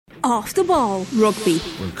Off the Ball Rugby.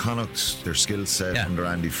 Well, Connacht's, their skill set under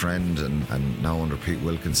Andy Friend and now under Pete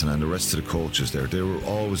Wilkinson and the rest of the coaches there, they were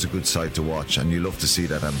always a good side to watch, and you love to see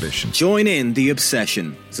that ambition. Join in the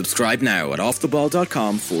obsession. Subscribe now at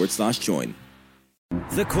offtheball.com/join.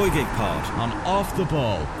 The COYGIG Pod on Off the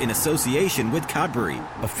Ball In association with Cadbury,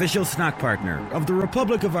 official snack partner of the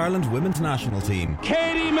Republic of Ireland women's national team.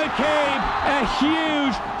 Katie McCabe, a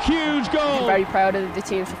huge goal. I'm very proud of the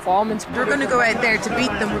team's performance. We're going to go out there to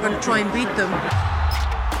beat them. We're going to try and beat them.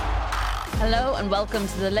 Hello and welcome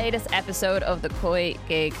to the latest episode of the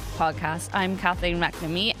COYGIG podcast. I'm Kathleen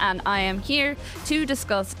McNamee and I am here to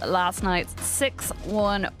discuss last night's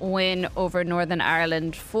 6-1 win over Northern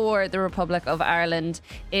Ireland for the Republic of Ireland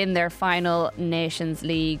in their final Nations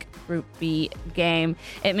League Group B game.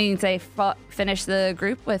 It means they finished the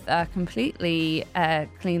group with a completely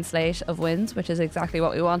clean slate of wins, which is exactly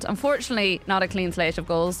what we want. Unfortunately, not a clean slate of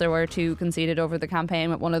goals. There were 2 conceded over the campaign,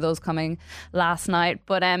 with one of those coming last night.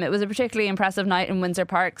 But it was a particularly impressive night in Windsor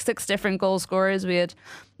Park. 6 different goal scorers. We had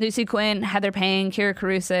Lucy Quinn, Heather Payne, Ciara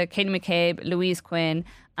Carusa, Katie McCabe, Louise Quinn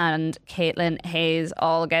and Caitlin Hayes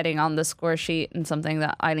all getting on the score sheet, and something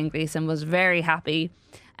that Eileen Gleeson was very happy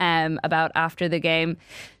about after the game.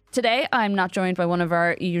 Today, I'm not joined by one of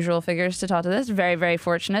our usual figures to talk to this. Very, very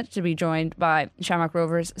fortunate to be joined by Shamrock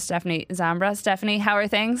Rovers' Stephanie Zambra. Stephanie, how are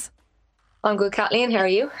things? I'm good, Kathleen. How are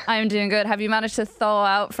you? I'm doing good. Have you managed to thaw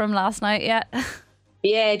out from last night yet?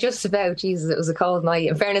 Yeah, just about. Jesus, it was a cold night.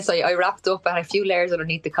 In fairness, I wrapped up. I had a few layers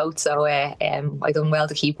underneath the coat, so I done well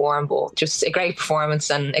to keep warm. But just a great performance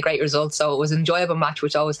and a great result. So it was an enjoyable match,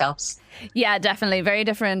 which always helps. Yeah, definitely. Very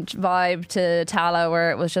different vibe to Tala,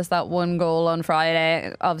 where it was just that one goal on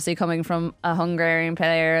Friday, obviously coming from a Hungarian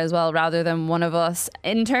player as well, rather than one of us.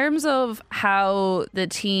 In terms of how the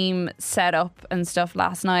team set up and stuff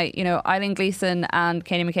last night, you know, Eileen Gleeson and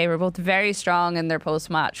Katie McCabe were both very strong in their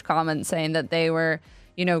post-match comments, saying that they were,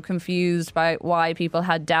 you know, confused by why people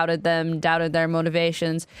had doubted them, doubted their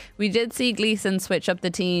motivations. We did see Gleeson switch up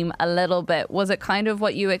the team a little bit. Was it kind of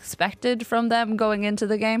what you expected from them going into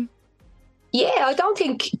the game? Yeah, I don't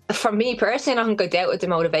think, for me personally, I don't think I doubted the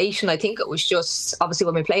motivation. I think it was just, obviously,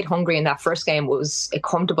 when we played Hungary in that first game, it was a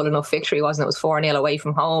comfortable enough victory, wasn't it? It was 4-0 away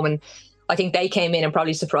from home. And I think they came in and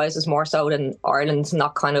probably surprised us more so than Ireland.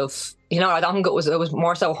 Not kind of, you know, I don't think it was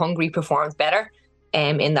more so Hungary performed better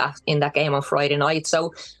in that game on Friday night.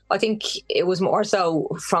 So I think it was more so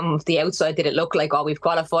from the outside, did it look like, oh, we've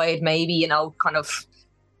qualified, maybe, you know, kind of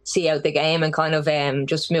see out the game and kind of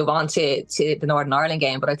just move on to the Northern Ireland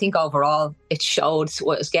game. But I think overall it showed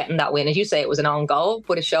what was getting that win. As you say, it was an own goal,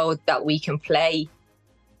 but it showed that we can play,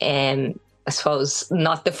 I suppose,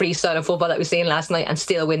 not the freestyle of football that we seen last night and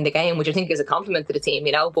still win the game, which I think is a compliment to the team,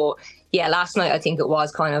 you know. But yeah, last night I think it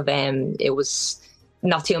was kind of, it was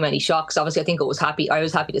not too many shocks. Obviously, I think I was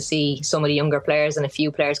happy to see some of the younger players and a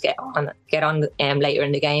few players get on later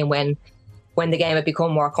in the game when the game had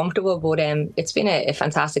become more comfortable. But it's been a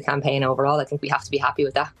fantastic campaign overall. I think we have to be happy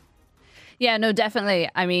with that. Yeah, no, definitely.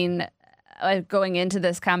 I mean, going into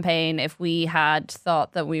this campaign, if we had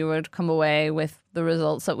thought that we would come away with the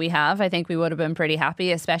results that we have, I think we would have been pretty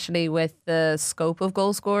happy, especially with the scope of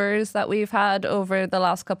goal scorers that we've had over the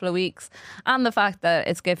last couple of weeks, and the fact that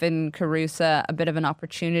it's given Carusa a bit of an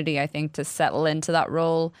opportunity, I think, to settle into that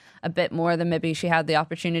role a bit more than maybe she had the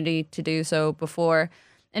opportunity to do so before.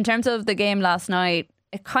 In terms of the game last night,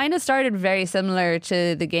 it kind of started very similar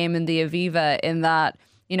to the game in the Aviva, in that,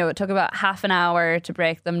 you know, it took about half an hour to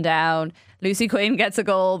break them down. Lucy Quinn gets a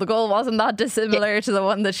goal. The goal wasn't that dissimilar to the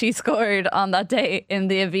one that she scored on that day in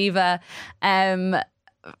the Aviva.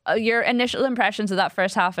 Your initial impressions of that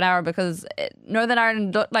first half an hour, because Northern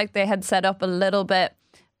Ireland looked like they had set up a little bit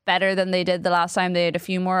better than they did the last time. They had a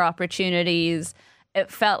few more opportunities. It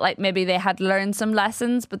felt like maybe they had learned some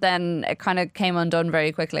lessons, but then it kind of came undone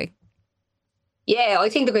very quickly. Yeah, I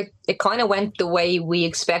think that it kind of went the way we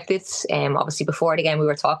expected. Obviously, before the game, we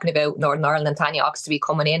were talking about Northern Ireland and Tanya Ox to be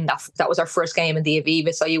coming in. That was our first game in the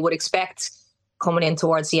Aviva, so you would expect coming in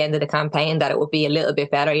towards the end of the campaign that it would be a little bit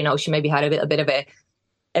better. You know, she maybe had a little bit of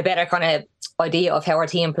a better kind of idea of how our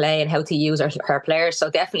team play and how to use her players. So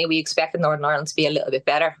definitely we expected Northern Ireland to be a little bit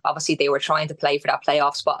better. Obviously, they were trying to play for that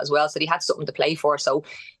playoff spot as well, so they had something to play for. So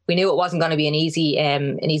we knew it wasn't going to be an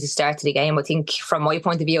easy start to the game. I think from my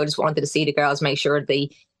point of view, I just wanted to see the girls make sure they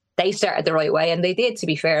started the right way, and they did, to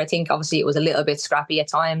be fair. I think obviously it was a little bit scrappy at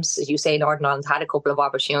times. As you say, Northern Ireland had a couple of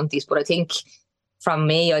opportunities, but I think from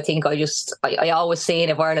me, I think I always seen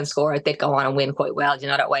if Ireland score, they'd go on and win quite well, you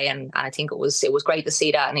know, that way. And I think it was great to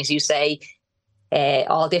see that. And as you say,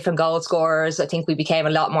 all different goal scorers. I think we became a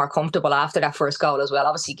lot more comfortable after that first goal as well.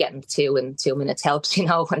 Obviously, getting the 2 in 2 minutes helps,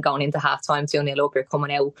 when going into half time 2-0 up, you're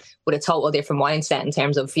coming out with a total different mindset in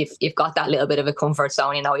terms of you've got that little bit of a comfort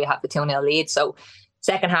zone, you have the 2-0 lead. So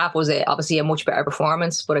second half was obviously a much better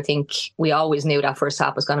performance, but I think we always knew that first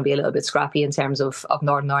half was going to be a little bit scrappy in terms of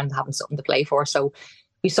Northern Ireland having something to play for. So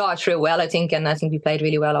we saw it through well, I think, and I think we played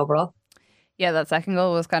really well overall. Yeah, that second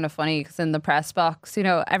goal was kind of funny because in the press box,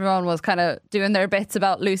 everyone was kind of doing their bits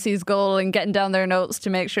about Lucy's goal and getting down their notes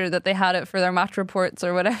to make sure that they had it for their match reports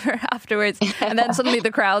or whatever afterwards. And then suddenly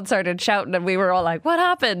the crowd started shouting and we were all like, what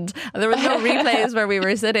happened? And there was no replays where we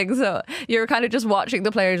were sitting. So you were kind of just watching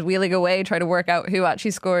the players wheeling away, trying to work out who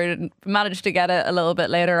actually scored, and managed to get it a little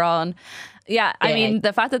bit later on. Yeah, I mean,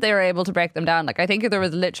 the fact that they were able to break them down, I think there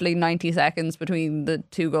was literally 90 seconds between the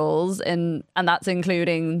 2 goals, and that's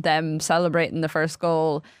including them celebrating the first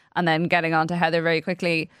goal and then getting on to Heather very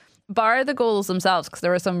quickly. Bar the goals themselves, because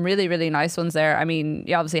there were some really, really nice ones there. I mean,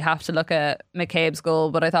 you obviously have to look at McCabe's goal,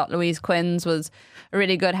 but I thought Louise Quinn's was a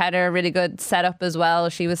really good header, really good setup as well.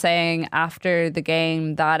 She was saying after the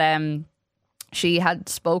game that she had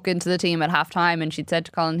spoken to the team at halftime, and she'd said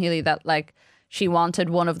to Colin Healy that, she wanted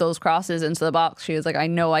one of those crosses into the box. She was like, I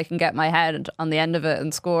know I can get my head on the end of it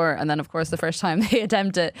and score. And then, of course, the first time they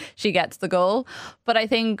attempt it, she gets the goal. But I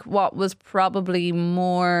think what was probably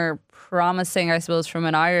more promising, I suppose, from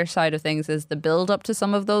an Irish side of things is the build up to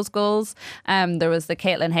some of those goals. There was the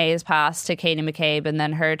Caitlin Hayes pass to Katie McCabe and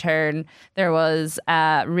then her turn. There was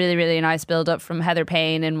a really, really nice build up from Heather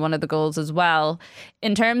Payne in one of the goals as well.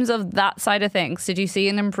 In terms of that side of things, did you see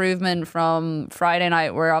an improvement from Friday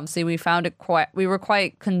night, where obviously we were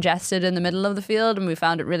quite congested in the middle of the field and we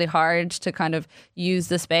found it really hard to kind of use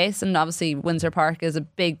the space? And obviously Windsor Park is a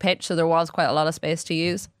big pitch, so there was quite a lot of space to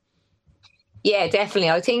use. Yeah,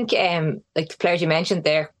 definitely. I think the players you mentioned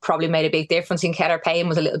there probably made a big difference. In Heather Payne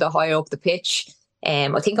was a little bit higher up the pitch.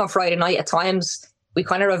 I think on Friday night at times we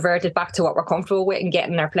kind of reverted back to what we're comfortable with and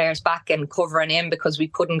getting our players back and covering in, because we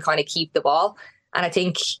couldn't kind of keep the ball. And I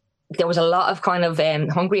think there was a lot of kind of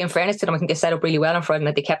hungry, in fairness to them. I think they set up really well on Friday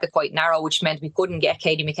night. They kept it quite narrow, which meant we couldn't get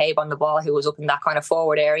Katie McCabe on the ball, who was up in that kind of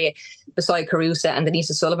forward area beside Carusa, and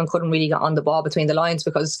Denise Sullivan couldn't really get on the ball between the lines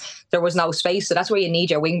because there was no space. So that's where you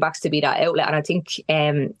need your wing backs to be that outlet. And I think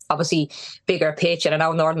obviously bigger pitch, and I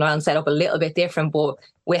know Northern Ireland set up a little bit different, but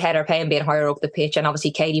with Heather Payne being higher up the pitch and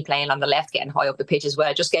obviously Katie playing on the left getting high up the pitch as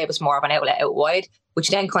well, it just gave us more of an outlet out wide, which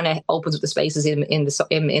then kind of opens up the spaces in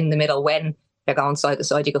the middle. When they're going side to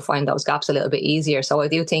side, you can find those gaps a little bit easier. So I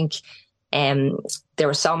do think there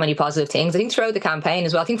were so many positive things. I think throughout the campaign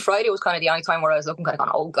as well. I think Friday was kind of the only time where I was looking kind of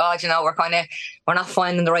going, oh God, we're not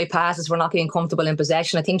finding the right passes. We're not being comfortable in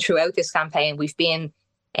possession. I think throughout this campaign, we've been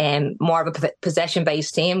more of a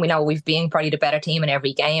possession-based team. We know we've been probably the better team in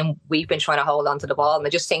every game. We've been trying to hold on to the ball. And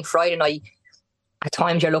I just think Friday night, at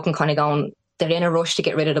times you're looking kind of going, they're in a rush to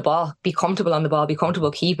get rid of the ball. Be comfortable on the ball. Be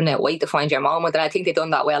comfortable keeping it. Wait to find your moment. And I think they've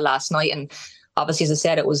done that well last night. And obviously, as I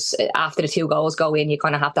said, it was after the 2 goals go in, you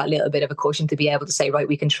kind of have that little bit of a cushion to be able to say, right,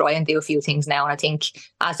 we can try and do a few things now. And I think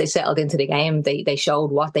as they settled into the game, they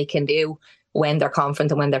showed what they can do when they're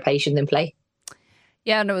confident and when they're patient in play.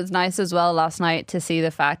 Yeah, and it was nice as well last night to see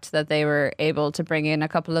the fact that they were able to bring in a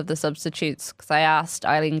couple of the substitutes, because I asked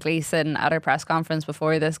Eileen Gleeson at her press conference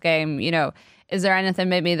before this game, is there anything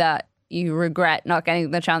maybe that you regret not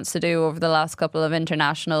getting the chance to do over the last couple of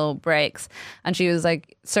international breaks? And she was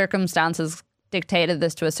like, circumstances dictated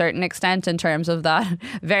this to a certain extent in terms of that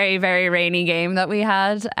very, very rainy game that we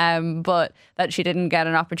had, but that she didn't get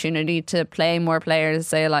an opportunity to play more players,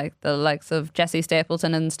 say like the likes of Jessie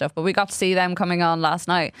Stapleton and stuff, but we got to see them coming on last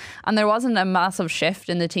night, and there wasn't a massive shift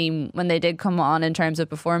in the team when they did come on in terms of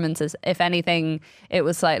performances. If anything, it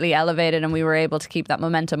was slightly elevated and we were able to keep that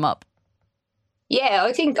momentum up. Yeah,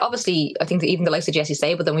 I think that even the likes of Jessie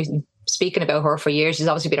Stapleton, we've been speaking about her for years. She's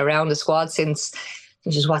obviously been around the squad since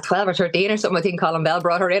she's 12 or 13 or something. I think Colin Bell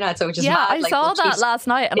brought her in at, so which is mad. I saw that last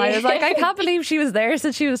night and I was like, I can't believe she was there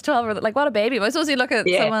since she was 12. Like, what a baby. But I suppose you look at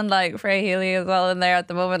someone like Freya Healy as well in there at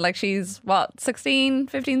the moment, like she's 16,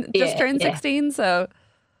 15, just turned 16, so...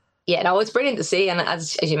 Yeah, no, it's brilliant to see. And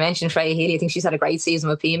as you mentioned, Freya Healy, I think she's had a great season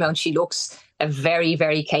with Pima, and she looks a very,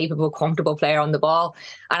 very capable, comfortable player on the ball.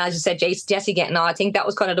 And as you said, Jessie getting on, I think that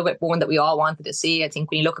was kind of the one that we all wanted to see. I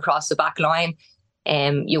think when you look across the back line,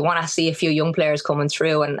 you want to see a few young players coming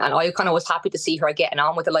through. And I kind of was happy to see her getting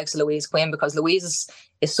on with the likes of Louise Quinn, because Louise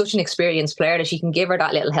is such an experienced player that she can give her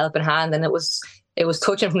that little helping hand. And it was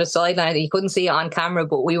touching from the sideline. You couldn't see it on camera,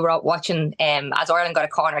 but we were out watching as Ireland got a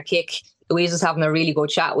corner kick. Louise was having a really good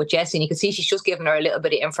chat with Jessie, and you can see she's just giving her a little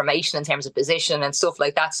bit of information in terms of position and stuff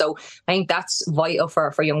like that. So I think that's vital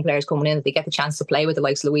for young players coming in, that they get the chance to play with the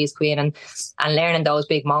likes of Louise Quinn and learning those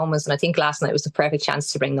big moments. And I think last night was the perfect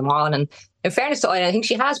chance to bring them on. And in fairness to Ireland, I think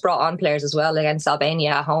she has brought on players as well. Against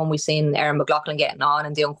Albania at home, we've seen Erin McLaughlin getting on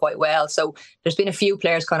and doing quite well. So there's been a few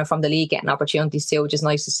players kind of from the league getting opportunities too, which is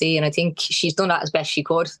nice to see. And I think she's done that as best she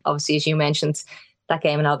could. Obviously, as you mentioned, that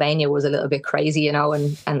game in Albania was a little bit crazy, and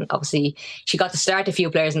obviously she got to start a few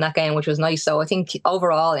players in that game, which was nice. So I think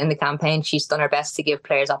overall in the campaign, she's done her best to give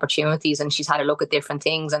players opportunities, and she's had a look at different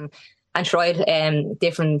things and tried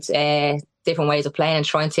different ways of playing and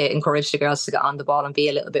trying to encourage the girls to get on the ball and be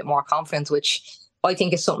a little bit more confident, which I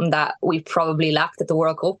think is something that we probably lacked at the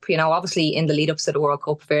World Cup. Obviously in the lead ups to the World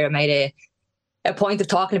Cup, Vera made a point of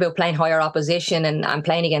talking about playing higher opposition and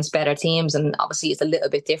playing against better teams. And obviously it's a little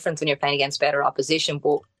bit different when you're playing against better opposition.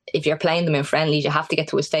 But if you're playing them in friendlies, you have to get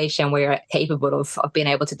to a stage then where you're capable of being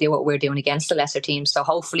able to do what we're doing against the lesser teams. So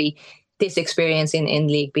hopefully this experience in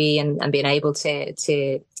League B and being able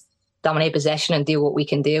to dominate possession and do what we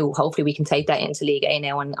can do, hopefully we can take that into League A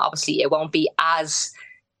now. And obviously it won't be as,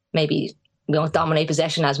 maybe we won't dominate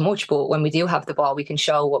possession as much, but when we do have the ball, we can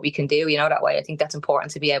show what we can do, that way. I think that's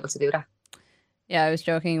important to be able to do that. Yeah, I was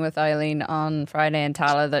joking with Eileen on Friday in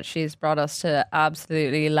Tala that she's brought us to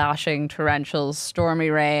absolutely lashing torrential stormy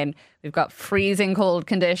rain. We've got freezing cold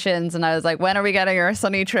conditions, and I was like, when are we getting our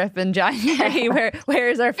sunny trip in January?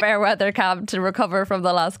 Where's our fair weather camp to recover from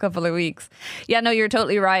the last couple of weeks? Yeah, no, you're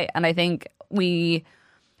totally right. And I think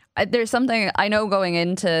there's something, I know going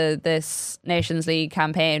into this Nations League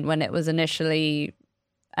campaign when it was initially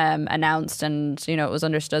announced and it was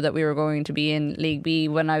understood that we were going to be in League B,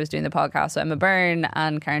 when I was doing the podcast with Emma Byrne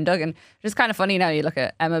and Karen Duggan, which is kind of funny now. You look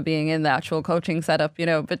at Emma being in the actual coaching setup,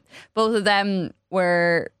 but both of them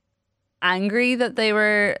were angry that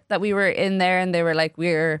we were in there, and they were like,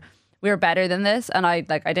 we're better than this. And I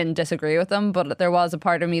didn't disagree with them, but there was a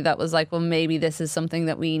part of me that was like, well, maybe this is something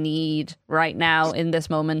that we need right now in this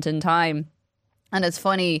moment in time. And it's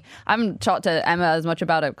funny, I haven't talked to Emma as much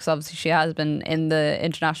about it because obviously she has been in the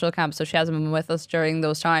international camp, so she hasn't been with us during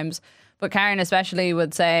those times. But Karen especially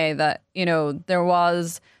would say that, there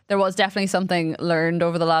was definitely something learned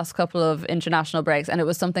over the last couple of international breaks, and it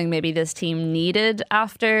was something maybe this team needed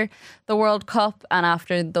after the World Cup and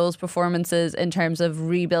after those performances in terms of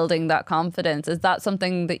rebuilding that confidence. Is that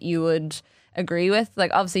something that you would agree with?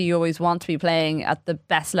 Like, obviously you always want to be playing at the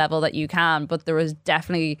best level that you can, but there was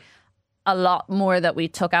definitely a lot more that we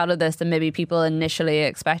took out of this than maybe people initially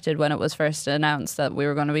expected when it was first announced that we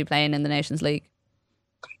were going to be playing in the Nations League.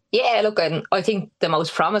 Yeah, look, and I think the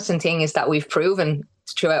most promising thing is that we've proven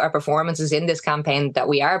throughout our performances in this campaign that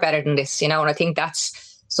we are better than this, and I think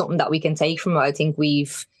that's something that we can take from it. I think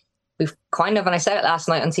we've kind of, and I said it last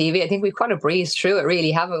night on TV, I think we've kind of breezed through it,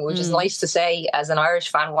 really, haven't we? Which is nice to say as an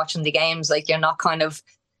Irish fan watching the games. Like, you're not kind of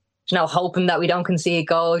hoping that we don't concede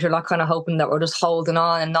goals. You're not kind of hoping that we're just holding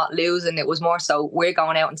on and not losing. It was more so we're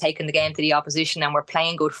going out and taking the game to the opposition, and we're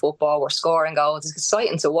playing good football. We're scoring goals. It's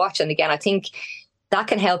exciting to watch. And again, I think that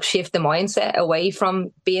can help shift the mindset away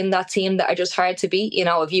from being that team that are just hard to beat.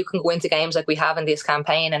 If you can go into games like we have in this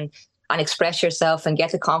campaign and express yourself and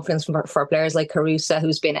get the confidence for players like Carusa,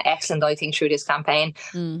 who's been excellent, I think, through this campaign.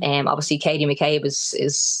 Obviously, Katie McCabe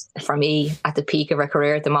is, for me, at the peak of her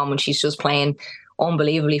career at the moment. She's just playing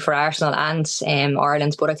unbelievably for Arsenal and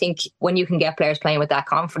Ireland. But I think when you can get players playing with that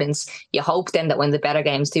confidence, you hope then that when the better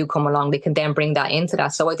games do come along, they can then bring that into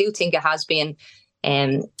that. So I do think it has been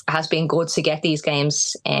good to get these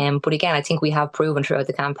games. But again, I think we have proven throughout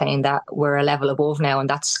the campaign that we're a level above now, and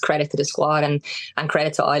that's credit to the squad and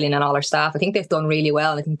credit to Eileen and all her staff. I think they've done really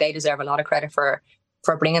well, and I think they deserve a lot of credit for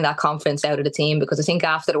bringing that confidence out of the team, because I think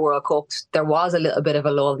after the World Cup, there was a little bit of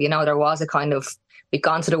a lull. There was a kind of, we've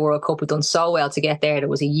gone to the World Cup, we've done so well to get there. There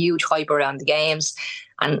was a huge hype around the games.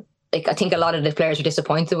 And I think a lot of the players were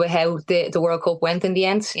disappointed with how the World Cup went in the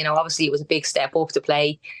end. Obviously it was a big step up to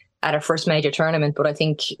play at our first major tournament, but I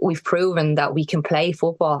think we've proven that we can play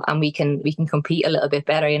football and we can compete a little bit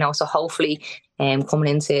better, So hopefully coming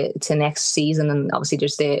into next season, and obviously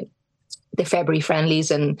there's the February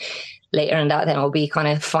friendlies, and later in that, then we'll be kind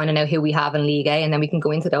of finding out who we have in League A, and then we can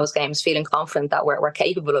go into those games feeling confident that we're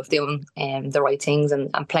capable of doing the right things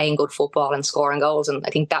and playing good football and scoring goals. And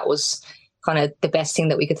I think that was kind of the best thing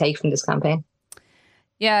that we could take from this campaign.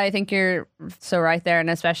 Yeah, I think you're so right there, and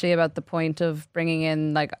especially about the point of bringing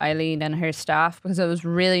in like Eileen and her staff, because it was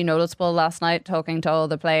really noticeable last night talking to all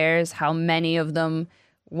the players how many of them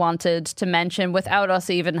wanted to mention, without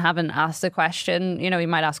us even having asked a question. We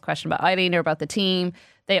might ask a question about Eileen or about the team.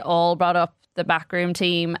 They all brought up the backroom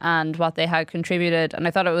team and what they had contributed. And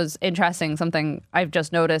I thought it was interesting, something I've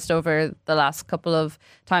just noticed over the last couple of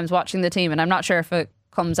times watching the team. And I'm not sure if it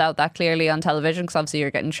comes out that clearly on television, because obviously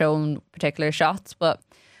you're getting shown particular shots. But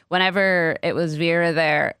whenever it was Vera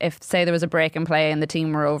there, if say there was a break in play and the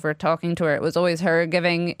team were over talking to her, it was always her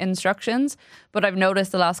giving instructions. But I've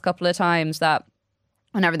noticed the last couple of times that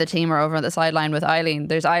whenever the team are over at the sideline with Eileen,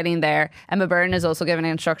 there's Eileen there. Emma Byrne is also giving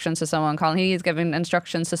instructions to someone. Colin Healy is giving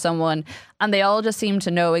instructions to someone. And they all just seem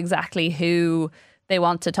to know exactly who they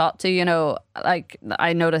want to talk to. You know, like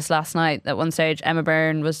I noticed last night at one stage, Emma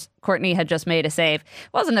Byrne Courtney had just made a save.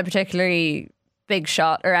 It wasn't a particularly big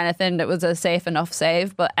shot or anything. It was a safe enough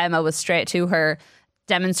save, but Emma was straight to her,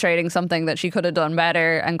 demonstrating something that she could have done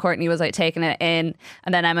better, and Courtney was like taking it in,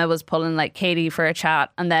 and then Emma was pulling like Katie for a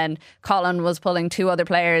chat, and then Colin was pulling two other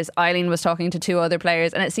players, Eileen was talking to two other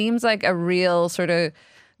players, and it seems like a real sort of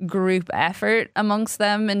group effort amongst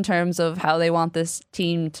them in terms of how they want this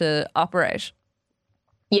team to operate.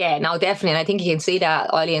 Yeah, no, definitely. And I think you can see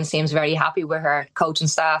that Eileen seems very happy with her coaching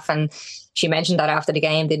staff. And she mentioned that after the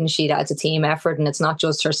game, didn't she? That it's a team effort and it's not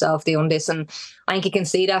just herself doing this. And I think you can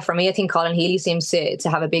see that. For me, I think Colin Healy seems to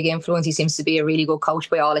have a big influence. He seems to be a really good coach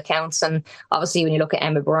by all accounts. And obviously, when you look at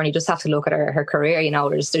Emma Byrne, you just have to look at her career. You know,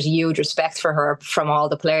 there's huge respect for her from all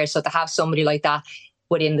the players. So to have somebody like that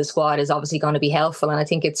within the squad is obviously going to be helpful. And I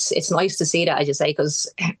think it's nice to see that, as you say, because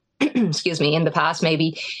excuse me, in the past,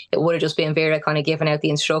 maybe it would have just been Vera kind of giving out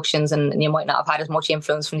the instructions and you might not have had as much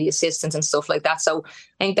influence from the assistants and stuff like that. So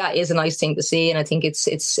I think that is a nice thing to see. And I think it's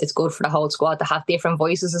good for the whole squad to have different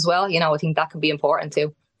voices as well. You know, I think that can be important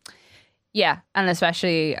too. Yeah. And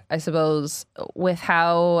especially, I suppose, with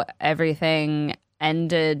how everything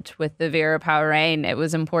ended with the Vera Powerade, it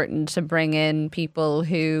was important to bring in people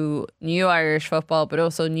who knew Irish football but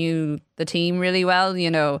also knew the team really well.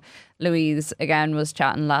 You know, Louise again was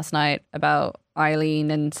chatting last night about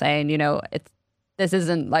Eileen and saying, you know, this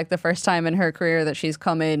isn't like the first time in her career that she's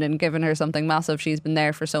come in and given her something massive. She's been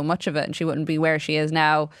there for so much of it, and she wouldn't be where she is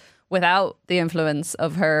now without the influence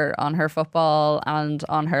of her on her football and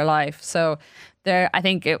on her life. So I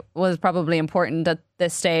think it was probably important at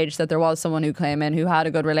this stage that there was someone who came in who had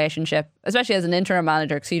a good relationship, especially as an interim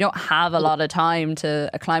manager, because you don't have a lot of time to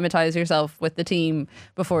acclimatise yourself with the team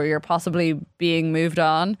before you're possibly being moved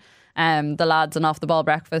on. The lads on Off the Ball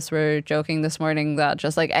Breakfast were joking this morning that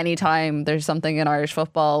just like any time there's something in Irish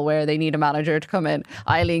football where they need a manager to come in,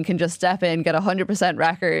 Eileen can just step in, get 100%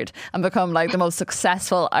 record and become like the most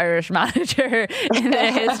successful Irish manager in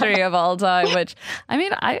the history of all time, which I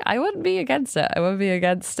mean, I wouldn't be against it. I wouldn't be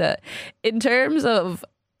against it. In terms of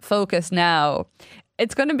focus now,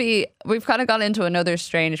 it's going to be, we've kind of gone into another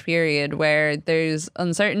strange period where there's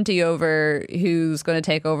uncertainty over who's going to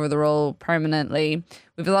take over the role permanently.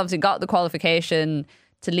 We've obviously got the qualification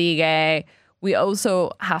to League A. We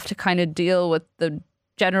also have to kind of deal with the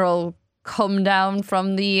general come down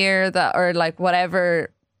from the year that, or like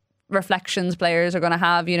whatever reflections players are going to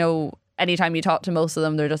have. You know, anytime you talk to most of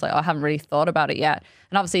them, they're just like, oh, I haven't really thought about it yet.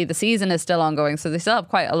 And obviously the season is still ongoing, so they still have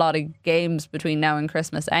quite a lot of games between now and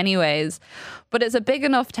Christmas anyways. But it's a big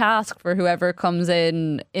enough task for whoever comes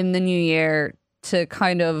in the new year to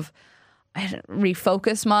kind of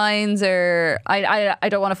refocus minds, or I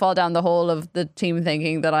don't want to fall down the hole of the team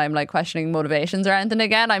thinking that I'm like questioning motivations or anything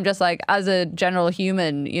again. I'm just like, as a general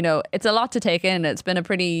human, you know, it's a lot to take in. It's been a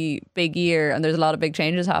pretty big year and there's a lot of big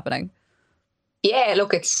changes happening. Yeah,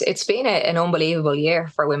 look, it's been an unbelievable year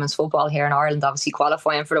for women's football here in Ireland, obviously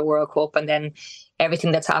qualifying for the World Cup and then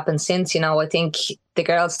everything that's happened since. You know, I think the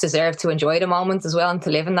girls deserve to enjoy the moment as well and to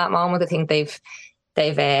live in that moment. I think they've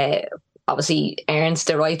obviously earned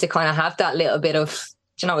the right to kind of have that little bit of,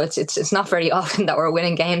 you know, it's not very often that we're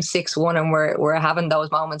winning games 6-1 and we're having those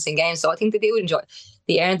moments in games. So I think they do enjoy.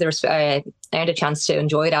 They earned a chance to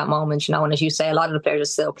enjoy that moment, you know. And as you say, a lot of the players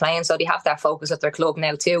are still playing, so they have that focus at their club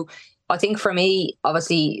now too. I think for me,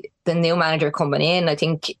 obviously, the new manager coming in, I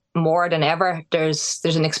think more than ever, there's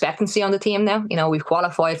an expectancy on the team now. You know, we've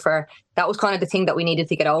qualified for, that was kind of the thing that we needed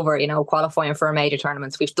to get over, you know, qualifying for major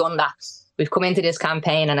tournaments. We've done that. We've come into this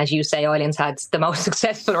campaign, and as you say, Eileen's had the most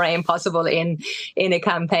successful reign possible in a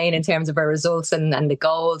campaign in terms of our results and the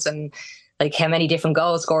goals and like how many different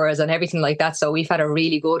goal scorers and everything like that. So we've had a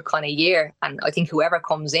really good kind of year, and I think whoever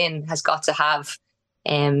comes in has got to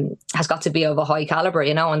be of a high calibre,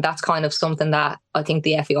 you know, and that's kind of something that I think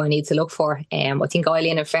the FAI need to look for. I think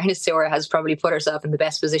Eileen, in fairness to her, has probably put herself in the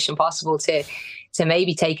best position possible to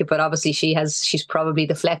maybe take it, but obviously she's probably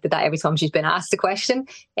deflected that every time she's been asked a question.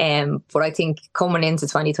 But I think coming into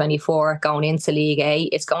 2024, going into League A,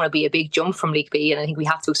 it's going to be a big jump from League B, and I think we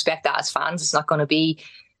have to expect that as fans. It's not going to be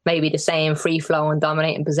maybe the same free flowing,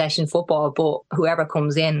 dominating possession football, but whoever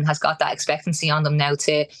comes in has got that expectancy on them now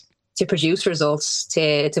to produce results,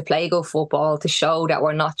 to play good football, to show that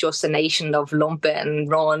we're not just a nation of lump it and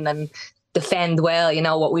run and defend well,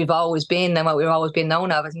 what we've always been and what we've always been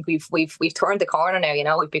known of. I think we've turned the corner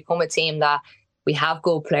now, we've become a team that we have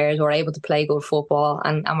good players, we're able to play good football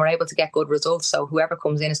and we're able to get good results. So whoever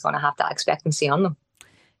comes in is going to have that expectancy on them.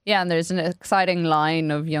 Yeah, and there's an exciting line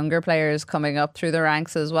of younger players coming up through the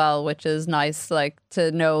ranks as well, which is nice, like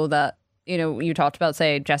to know that, you talked about,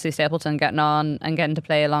 say, Jessie Stapleton getting on and getting to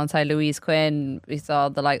play alongside Louise Quinn. We saw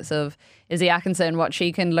the likes of Izzy Atkinson, what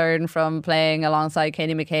she can learn from playing alongside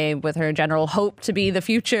Katie McCabe, with her general hope to be the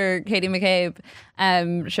future Katie McCabe,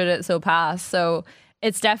 should it so pass. So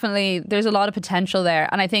it's definitely, there's a lot of potential there.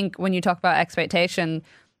 And I think when you talk about expectation,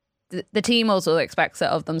 the team also expects it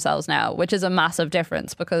of themselves now, which is a massive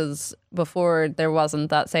difference, because before there wasn't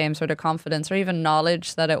that same sort of confidence or even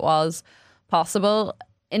knowledge that it was possible.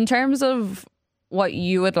 In terms of what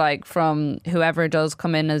you would like from whoever does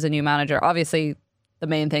come in as a new manager, obviously the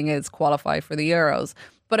main thing is qualify for the Euros.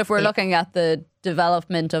 But if we're looking at the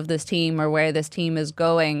development of this team or where this team is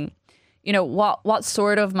going, what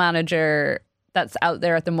sort of manager that's out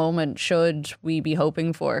there at the moment should we be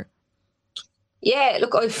hoping for? Yeah,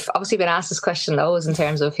 look, I've obviously been asked this question loads in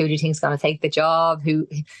terms of who do you think is going to take the job, who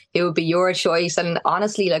would be your choice. And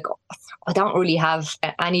honestly, I don't really have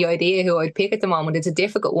any idea who I'd pick at the moment. It's a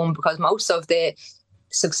difficult one because most of the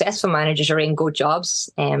successful managers are in good jobs.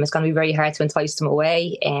 It's going to be very hard to entice them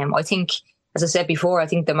away. I think, as I said before, I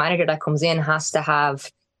think the manager that comes in has to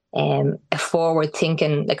have a forward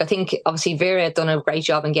thinking. I think obviously Vera had done a great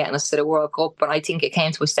job in getting us to the World Cup, but I think it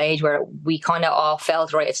came to a stage where we kind of all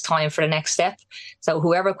felt, right, it's time for the next step. So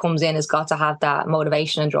whoever comes in has got to have that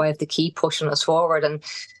motivation and drive to keep pushing us forward and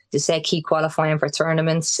to say keep qualifying for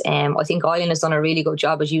tournaments. I think Eileen has done a really good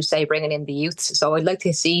job, as you say, bringing in the youth. So I'd like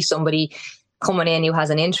to see somebody coming in who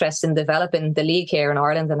has an interest in developing the league here in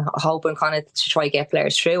Ireland and hoping kind of to try to get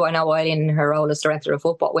players through. I know Eileen, in her role as director of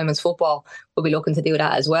football, women's football, will be looking to do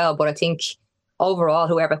that as well. But I think overall,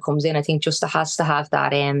 whoever comes in, I think just has to have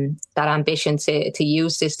that ambition to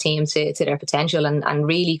use this team to their potential and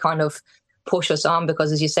really kind of push us on,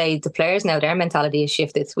 because as you say, the players now, their mentality has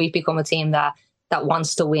shifted. We've become a team that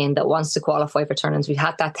wants to win, that wants to qualify for tournaments. We've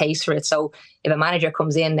had that taste for it. So if a manager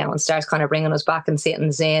comes in now and starts kind of bringing us back and sitting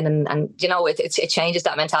us in and it changes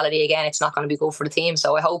that mentality again, it's not going to be good for the team.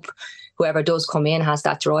 So I hope whoever does come in has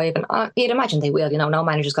that drive. And you'd imagine they will. No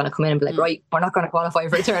manager's going to come in and be like, right, we're not going to qualify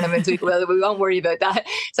for a tournament. We won't worry about that.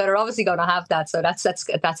 So they're obviously going to have that. So that's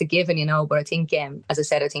a given, But I think, as I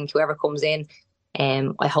said, I think whoever comes in,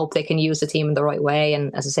 I hope they can use the team in the right way.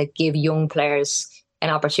 And as I said, give young players an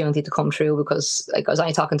opportunity to come through, because I was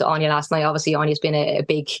only talking to Anya last night. Obviously, Anya's been a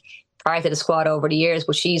big part of the squad over the years,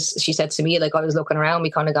 but she said to me, I was looking around me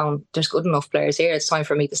kind of going, there's good enough players here. It's time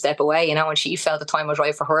for me to step away, and she felt the time was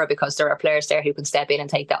right for her because there are players there who can step in and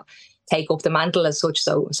take up the mantle as such.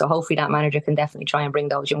 So hopefully that manager can definitely try and bring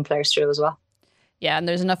those young players through as well. Yeah, and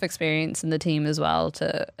there's enough experience in the team as well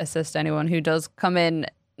to assist anyone who does come in.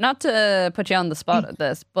 Not to put you on the spot at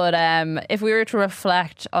this, but if we were to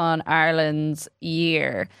reflect on Ireland's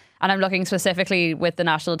year, and I'm looking specifically with the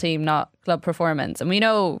national team, not club performance, and we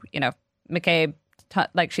know, McCabe,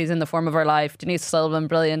 she's in the form of her life, Denise Sullivan,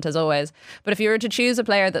 brilliant as always. But if you were to choose a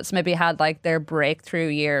player that's maybe had their breakthrough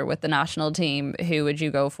year with the national team, who would you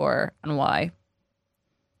go for and why?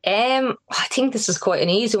 I think this is quite an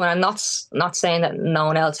easy one. I'm not saying that no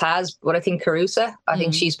one else has, but I think Carusa. I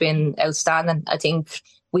think she's been outstanding. I think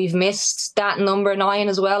we've missed that number 9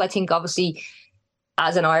 as well. I think obviously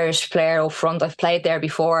as an Irish player up front, I've played there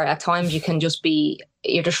before. At times you're just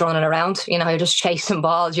running around, you're just chasing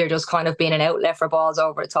balls. You're just kind of being an outlet for balls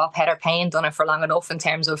over the top. Heather Payne done it for long enough in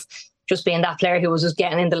terms of just being that player who was just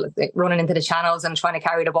running into the channels and trying to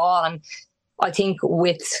carry the ball. And I think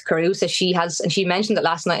with Carusa, she mentioned it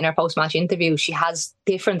last night in her post-match interview, she has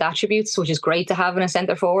different attributes, which is great to have in a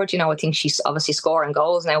centre forward. I think she's obviously scoring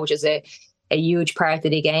goals now, which is a huge part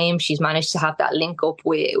of the game. She's managed to have that link up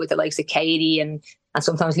with the likes of Katie and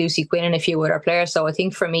sometimes Lucy Quinn and a few other players. So I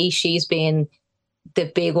think for me, she's been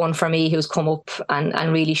the big one for me, who's come up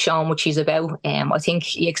and really shown what she's about. I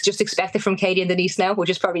think you just expect it from Katie and Denise now, which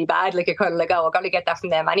is probably bad. You're kind of like, oh, I've got to get that from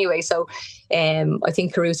them anyway. So I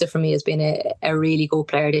think Carusa for me has been a really good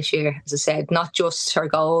player this year. As I said, not just her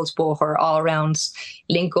goals, but her all-round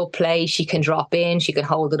link-up play. She can drop in, she can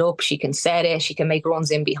hold it up, she can set it, she can make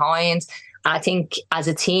runs in behind. I think as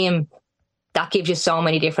a team, that gives you so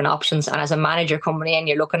many different options. And as a manager coming in,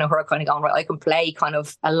 you're looking at her kind of going, right, I can play kind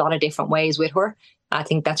of a lot of different ways with her. I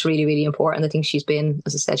think that's really, really important. I think she's been,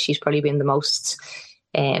 as I said, she's probably been the most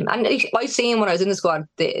And I've seen when I was in the squad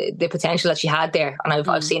the potential that she had there, and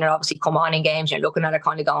I've seen her obviously come on in games. You're looking at her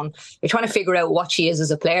kind of going, you're trying to figure out what she is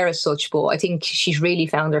as a player as such. But I think she's really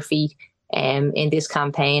found her feet in this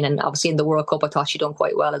campaign, and obviously in the World Cup I thought she done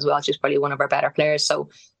quite well as well. She's probably one of our better players, so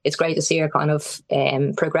it's great to see her kind of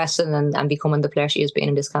progressing and becoming the player she has been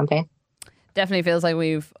in this campaign. Definitely feels like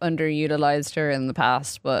we've underutilized her in the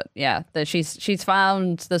past, but yeah, that she's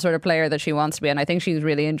found the sort of player that she wants to be, and I think she's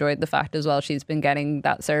really enjoyed the fact as well she's been getting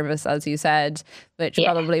that service, as you said, which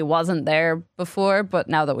probably wasn't there before, but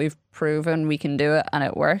now that we've proven we can do it and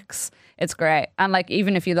it works, it's great. And like,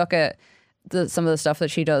 even if you look at some of the stuff that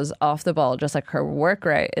she does off the ball, just like her work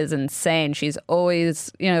rate is insane. She's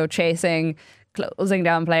always, casing, closing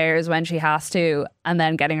down players when she has to, and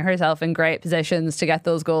then getting herself in great positions to get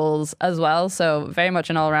those goals as well. So very much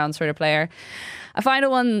an all-round sort of player. A final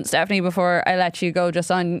one, Stephanie, before I let you go, just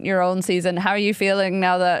on your own season. How are you feeling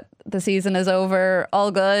now that the season is over? All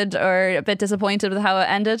good, or a bit disappointed with how it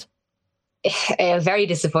ended? Very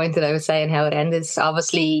disappointed, I would say, in how it ended.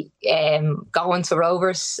 Obviously, going to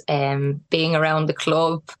Rovers, being around the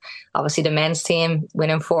club, obviously the men's team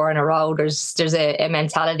winning 4 in a row. There's a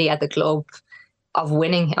mentality at the club of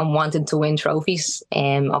winning and wanting to win trophies.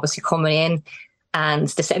 Obviously coming in, and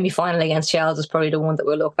the semi-final against Shels is probably the one that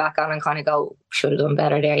we'll look back on and kind of go, should have done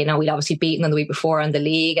better there. We'd obviously beaten them the week before in the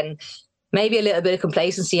league, and maybe a little bit of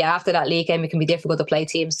complacency after that league game. It can be difficult to play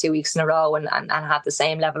teams 2 weeks in a row and have the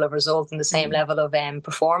same level of result and the same level of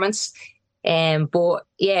performance. But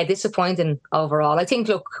yeah, disappointing overall. I think,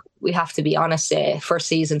 look, we have to be honest, first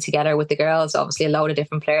season together with the girls, obviously a load of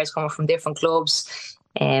different players coming from different clubs.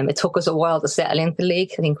 It took us a while to settle into the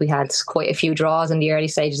league. I think we had quite a few draws in the early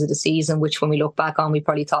stages of the season, which when we look back on, we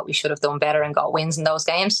probably thought we should have done better and got wins in those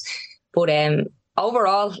games. But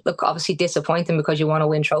overall, look, obviously disappointing, because you want to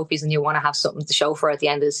win trophies and you want to have something to show for at the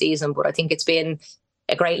end of the season. But I think it's been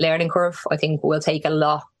a great learning curve. I think we'll take a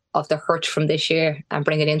lot of the hurt from this year and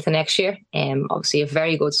bring it into next year. Obviously a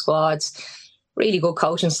very good squad, really good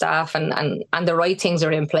coaching staff, and the right things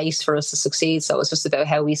are in place for us to succeed. So it's just about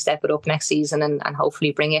how we step it up next season and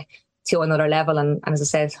hopefully bring it to another level. And as I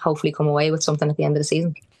said, hopefully come away with something at the end of the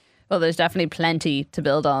season. Well, there's definitely plenty to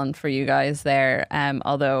build on for you guys there.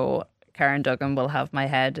 Although Karen Duggan will have my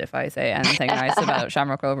head if I say anything nice about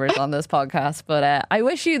Shamrock Rovers on this podcast. But I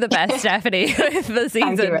wish you the best, Stephanie, with the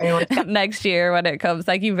season next year when it comes.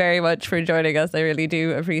 Thank you very much for joining us. I really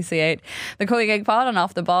do appreciate. The COYGIG Pod on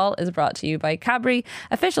Off the Ball is brought to you by Cadbury,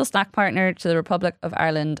 official snack partner to the Republic of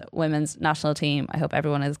Ireland women's national team. I hope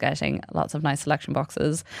everyone is getting lots of nice selection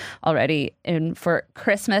boxes already in for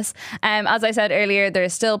Christmas. As I said earlier,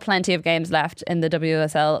 there's still plenty of games left in the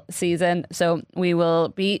WSL season, so we will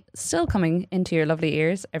be still coming into your lovely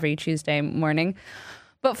ears every Tuesday morning.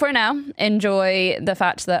 But for now, enjoy the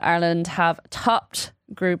fact that Ireland have topped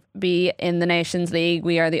Group B in the Nations League.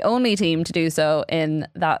 We are the only team to do so in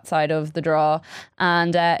that side of the draw,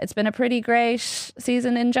 and it's been a pretty great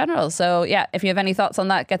season in general. So yeah, if you have any thoughts on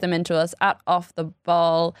that, get them into us at Off the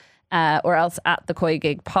Ball or else at the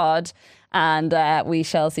COYGIG Pod, and we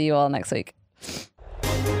shall see you all next week.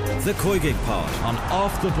 The COYGIG Pod on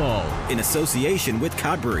Off the Ball, in association with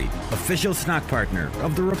Cadbury, official snack partner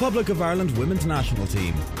of the Republic of Ireland women's national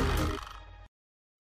team.